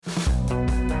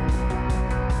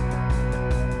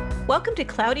Welcome to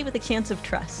Cloudy with a Chance of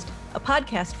Trust, a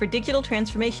podcast for digital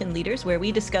transformation leaders where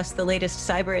we discuss the latest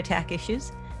cyber attack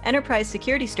issues, enterprise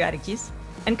security strategies,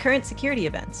 and current security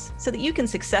events so that you can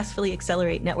successfully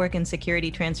accelerate network and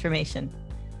security transformation.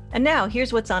 And now,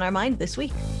 here's what's on our mind this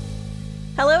week.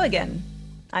 Hello again.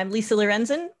 I'm Lisa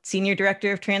Lorenzen, Senior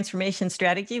Director of Transformation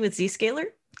Strategy with Zscaler,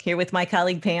 here with my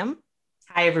colleague Pam.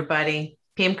 Hi, everybody.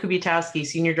 Pam Kubiatowski,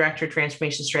 Senior Director of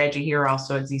Transformation Strategy here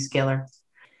also at Zscaler.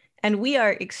 And we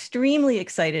are extremely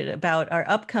excited about our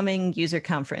upcoming user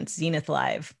conference, Zenith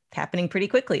Live, happening pretty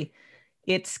quickly.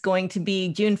 It's going to be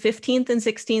June 15th and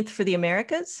 16th for the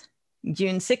Americas,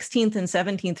 June 16th and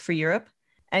 17th for Europe,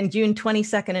 and June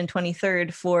 22nd and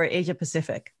 23rd for Asia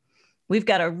Pacific. We've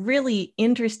got a really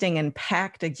interesting and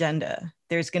packed agenda.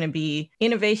 There's going to be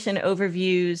innovation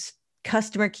overviews,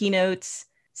 customer keynotes,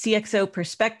 CXO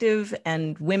perspective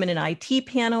and women in IT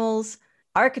panels,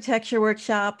 architecture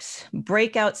workshops,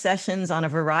 breakout sessions on a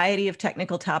variety of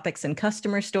technical topics and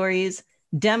customer stories,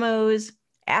 demos,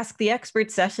 Ask the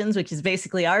Expert sessions, which is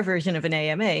basically our version of an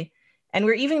AMA. And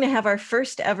we're even going to have our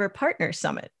first ever partner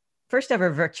summit, first ever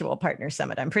virtual partner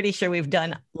summit. I'm pretty sure we've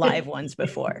done live ones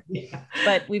before,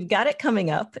 but we've got it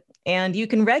coming up and you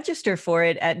can register for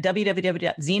it at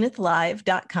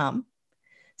www.zenithlive.com.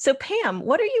 So Pam,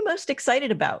 what are you most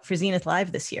excited about for Zenith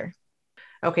Live this year?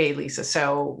 Okay, Lisa.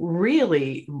 So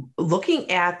really looking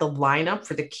at the lineup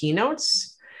for the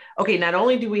keynotes, okay, not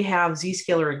only do we have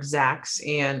Zscaler execs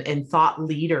and thought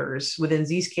leaders within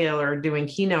Zscaler doing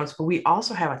keynotes, but we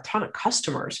also have a ton of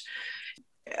customers.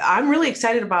 I'm really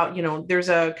excited about, there's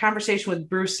a conversation with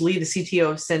Bruce Lee, the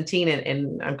CTO of Centene,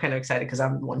 and I'm kind of excited because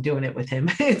I'm the one doing it with him.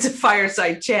 It's a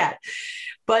fireside chat.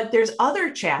 But there's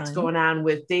other chats going on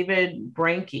with David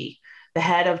Branke, the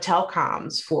head of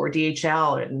telecoms for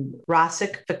DHL, and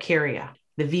Rasik Vakaria,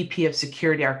 the VP of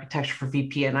Security Architecture for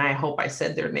VPN. I hope I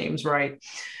said their names right.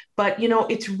 But,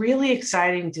 it's really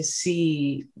exciting to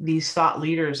see these thought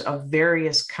leaders of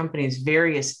various companies,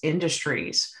 various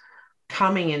industries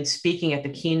coming and speaking at the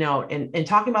keynote and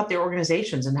talking about their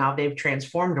organizations and how they've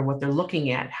transformed or what they're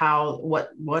looking at,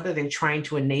 what are they trying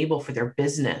to enable for their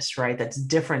business, right? That's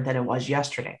different than it was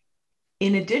yesterday.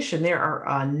 In addition, there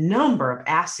are a number of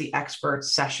Ask the Expert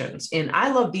sessions, and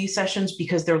I love these sessions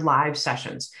because they're live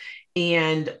sessions.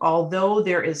 And although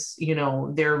there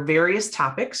are various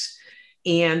topics,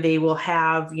 and they will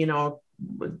have,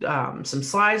 some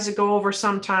slides to go over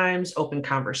sometimes, open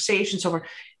conversations over.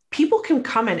 People can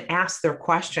come and ask their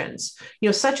questions,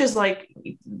 such as like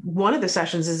one of the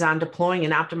sessions is on deploying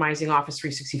and optimizing Office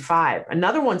 365.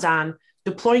 Another one's on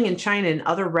deploying in China and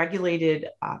other regulated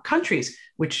countries,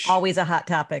 which always a hot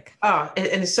topic. And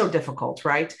it's so difficult,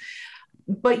 right?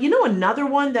 But another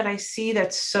one that I see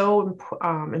that's so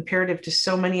imperative to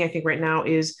so many, I think right now,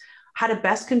 is how to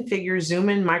best configure Zoom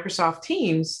and Microsoft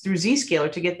Teams through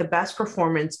Zscaler to get the best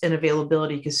performance and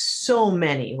availability, because so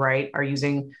many, right, are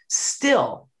using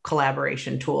still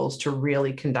collaboration tools to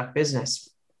really conduct business.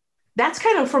 That's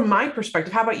kind of from my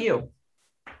perspective. How about you?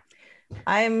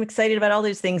 I'm excited about all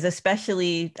those things,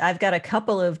 especially I've got a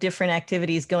couple of different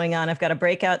activities going on. I've got a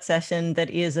breakout session that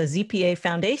is a ZPA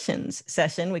Foundations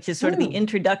session, which is sort of the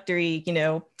introductory,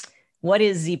 what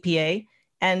is ZPA?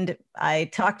 And I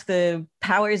talked the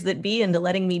powers that be into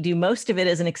letting me do most of it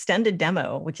as an extended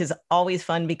demo, which is always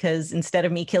fun because instead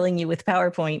of me killing you with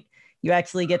PowerPoint, you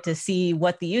actually get to see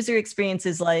what the user experience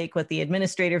is like, what the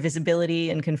administrator visibility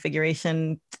and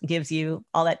configuration gives you,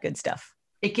 all that good stuff.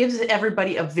 It gives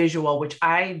everybody a visual, which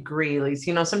I agree,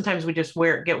 Lisa. Sometimes we just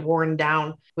get worn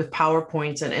down with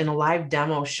PowerPoints and a live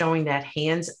demo showing that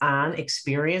hands-on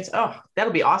experience. Oh,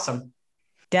 that'll be awesome.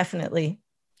 Definitely.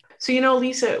 So,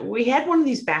 Lisa, we had one of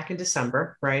these back in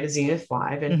December, right? A Zenith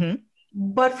Live.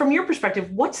 But from your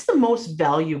perspective, what's the most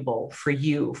valuable for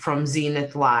you from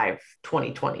Zenith Live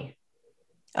 2020?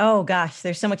 Oh, gosh,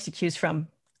 there's so much to choose from.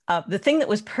 The thing that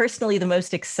was personally the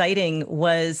most exciting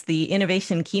was the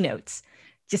innovation keynotes.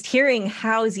 Just hearing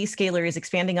how Zscaler is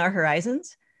expanding our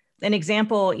horizons. An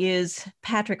example is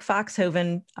Patrick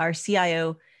Foxhoven, our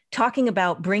CIO, talking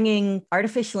about bringing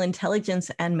artificial intelligence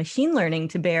and machine learning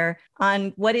to bear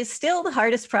on what is still the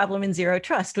hardest problem in Zero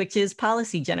Trust, which is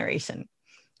policy generation.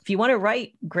 If you want to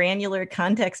write granular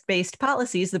context-based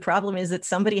policies, the problem is that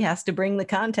somebody has to bring the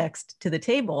context to the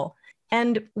table.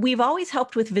 And we've always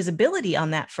helped with visibility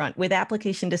on that front. With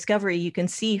application discovery, you can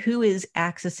see who is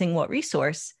accessing what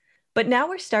resource. But now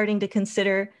we're starting to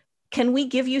consider, can we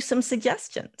give you some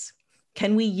suggestions?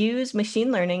 Can we use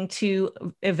machine learning to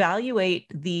evaluate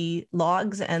the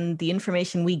logs and the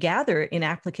information we gather in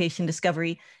application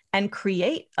discovery and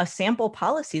create a sample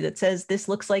policy that says this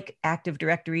looks like Active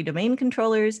Directory domain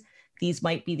controllers, These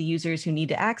might be the users who need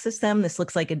to access them. This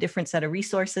looks like a different set of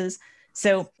resources.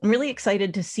 So I'm really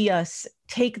excited to see us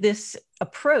take this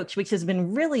approach, which has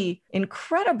been really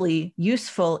incredibly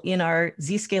useful in our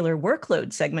Zscaler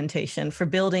workload segmentation for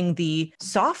building the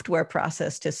software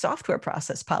process to software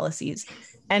process policies,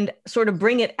 and sort of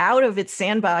bring it out of its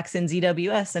sandbox in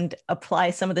ZWS and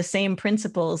apply some of the same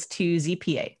principles to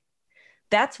ZPA.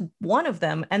 That's one of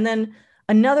them. And then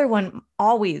another one,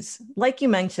 always, like you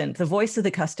mentioned, the voice of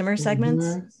the customer segments,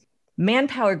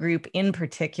 Manpower Group in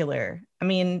particular. I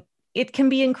mean, it can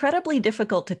be incredibly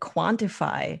difficult to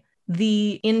quantify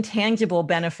the intangible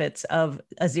benefits of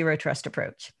a zero trust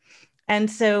approach. And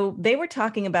so they were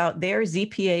talking about their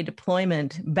ZPA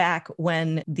deployment back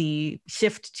when the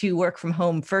shift to work from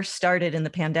home first started in the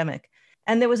pandemic.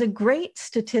 And there was a great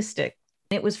statistic.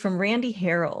 It was from Randy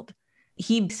Harold.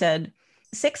 He said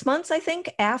 6 months, I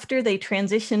think, after they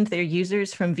transitioned their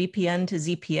users from VPN to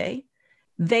ZPA,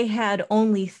 they had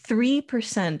only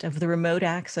 3% of the remote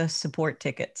access support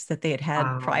tickets that they had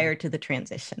had prior to the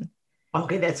transition.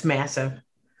 Okay, that's massive.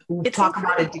 Talk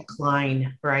about a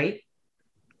decline, right?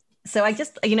 So I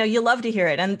just, you love to hear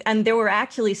it. And there were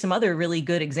actually some other really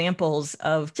good examples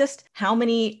of just how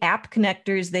many app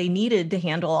connectors they needed to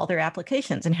handle all their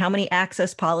applications and how many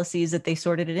access policies that they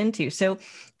sorted it into. So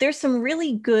there's some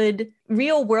really good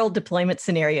real world deployment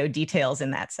scenario details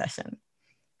in that session.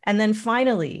 And then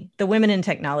finally, the Women in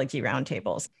Technology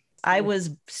roundtables. I was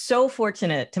so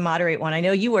fortunate to moderate one. I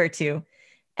know you were too.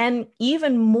 And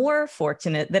even more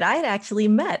fortunate that I had actually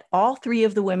met all three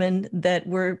of the women that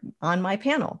were on my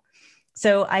panel.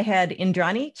 So I had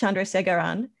Indrani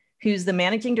Chandrasegaran, who's the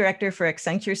managing director for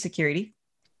Accenture Security,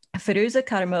 Firuza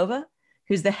Karimova,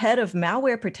 who's the head of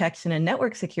malware protection and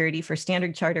network security for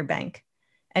Standard Chartered Bank,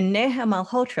 and Neha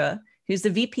Malhotra, who's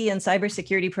the VP and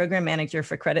cybersecurity program manager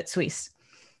for Credit Suisse.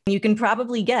 You can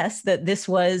probably guess that this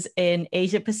was an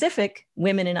Asia Pacific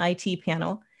Women in IT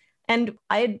panel. And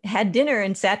I had dinner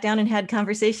and sat down and had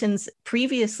conversations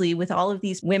previously with all of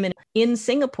these women in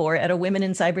Singapore at a Women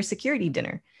in Cybersecurity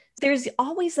dinner. There's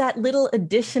always that little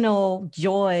additional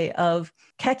joy of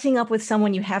catching up with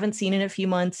someone you haven't seen in a few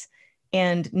months.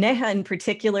 And Neha in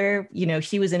particular,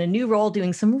 she was in a new role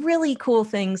doing some really cool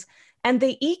things. And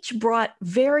they each brought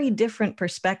very different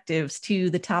perspectives to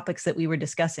the topics that we were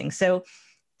discussing. So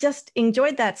just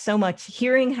enjoyed that so much,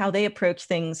 hearing how they approach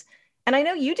things. And I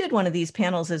know you did one of these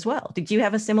panels as well. Did you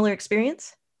have a similar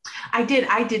experience? I did.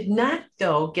 I did not,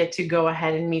 though, get to go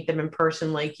ahead and meet them in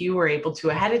person like you were able to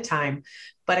ahead of time,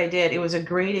 but I did. It was a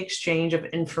great exchange of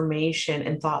information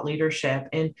and thought leadership.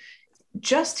 And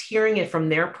just hearing it from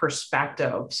their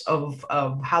perspectives of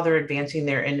how they're advancing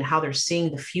there and how they're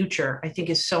seeing the future, I think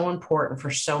is so important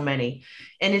for so many.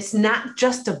 And it's not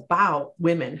just about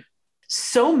women.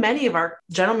 So many of our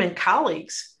gentlemen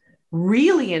colleagues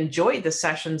really enjoyed the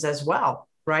sessions as well,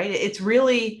 right? It's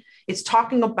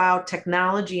talking about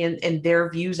technology and their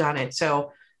views on it.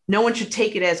 So no one should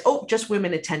take it as, just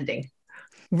women attending.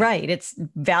 Right. It's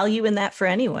value in that for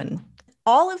anyone.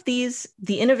 All of these,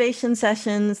 the innovation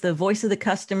sessions, the voice of the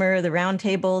customer, the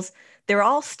roundtables, they're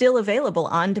all still available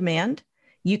on demand.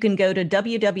 You can go to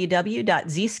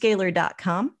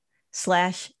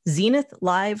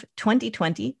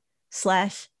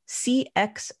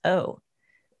www.zscaler.com/zenithlive2020/CXO.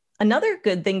 Another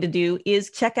good thing to do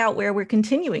is check out where we're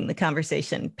continuing the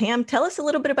conversation. Pam, tell us a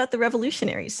little bit about the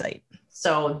Revolutionary site.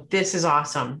 So this is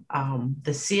awesome.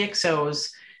 The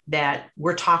CXOs that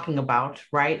we're talking about,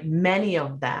 right? Many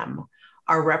of them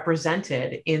are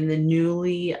represented in the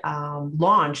newly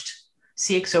launched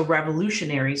CXO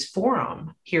Revolutionaries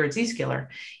Forum here at Zscaler.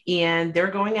 And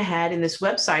they're going ahead in this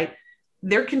website.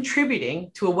 They're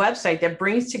contributing to a website that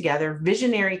brings together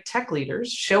visionary tech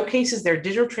leaders, showcases their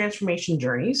digital transformation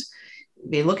journeys.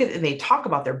 They look at and they talk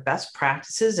about their best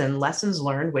practices and lessons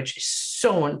learned, which is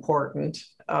so important,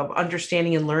 of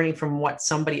understanding and learning from what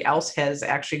somebody else has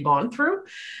actually gone through.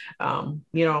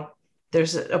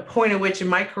 There's a point at which in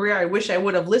my career, I wish I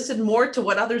would have listened more to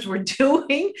what others were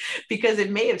doing, because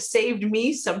it may have saved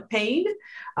me some pain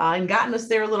and gotten us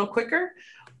there a little quicker.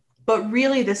 But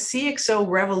really, the CXO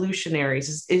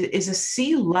Revolutionaries is a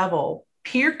C-level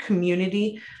peer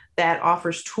community that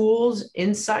offers tools,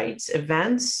 insights,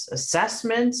 events,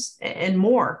 assessments, and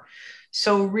more.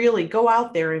 So really go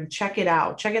out there and check it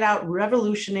out. Check it out,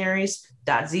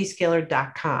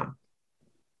 revolutionaries.zscaler.com.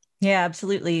 Yeah,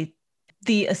 absolutely.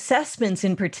 The assessments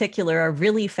in particular are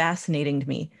really fascinating to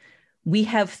me. We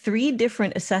have 3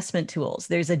 different assessment tools.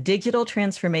 There's a digital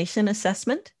transformation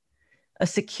assessment, a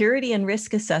security and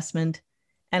risk assessment,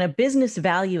 and a business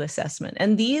value assessment.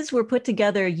 And these were put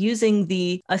together using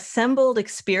the assembled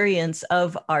experience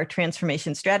of our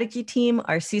transformation strategy team,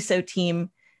 our CISO team,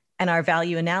 and our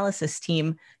value analysis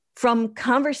team from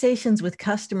conversations with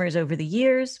customers over the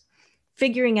years,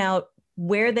 figuring out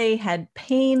where they had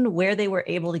pain, where they were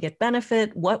able to get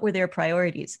benefit, what were their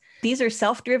priorities. These are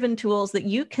self-driven tools that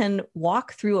you can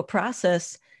walk through a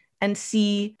process and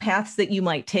see paths that you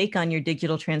might take on your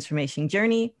digital transformation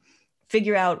journey,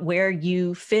 figure out where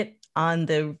you fit on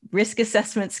the risk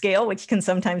assessment scale, which can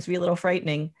sometimes be a little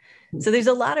frightening. So there's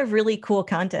a lot of really cool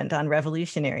content on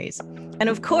Revolutionaries. And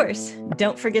of course,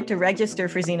 don't forget to register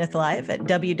for Zenith Live at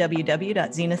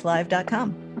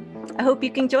www.zenithlive.com. I hope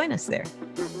you can join us there.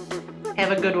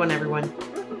 Have a good one, everyone.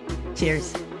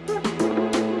 Cheers.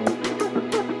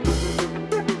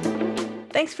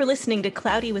 Thanks for listening to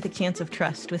Cloudy with a Chance of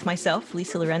Trust with myself,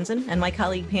 Lisa Lorenzen, and my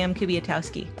colleague, Pam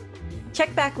Kubiatowski.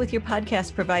 Check back with your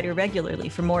podcast provider regularly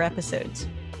for more episodes.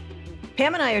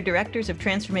 Pam and I are directors of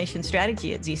transformation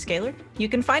strategy at Zscaler. You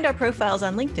can find our profiles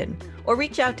on LinkedIn or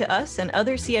reach out to us and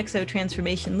other CXO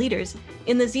transformation leaders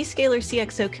in the Zscaler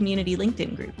CXO community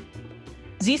LinkedIn group.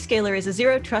 Zscaler is a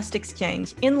zero trust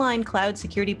exchange inline cloud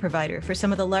security provider for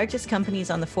some of the largest companies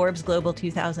on the Forbes Global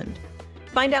 2000.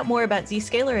 Find out more about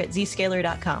Zscaler at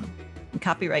zscaler.com. And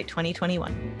copyright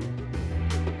 2021.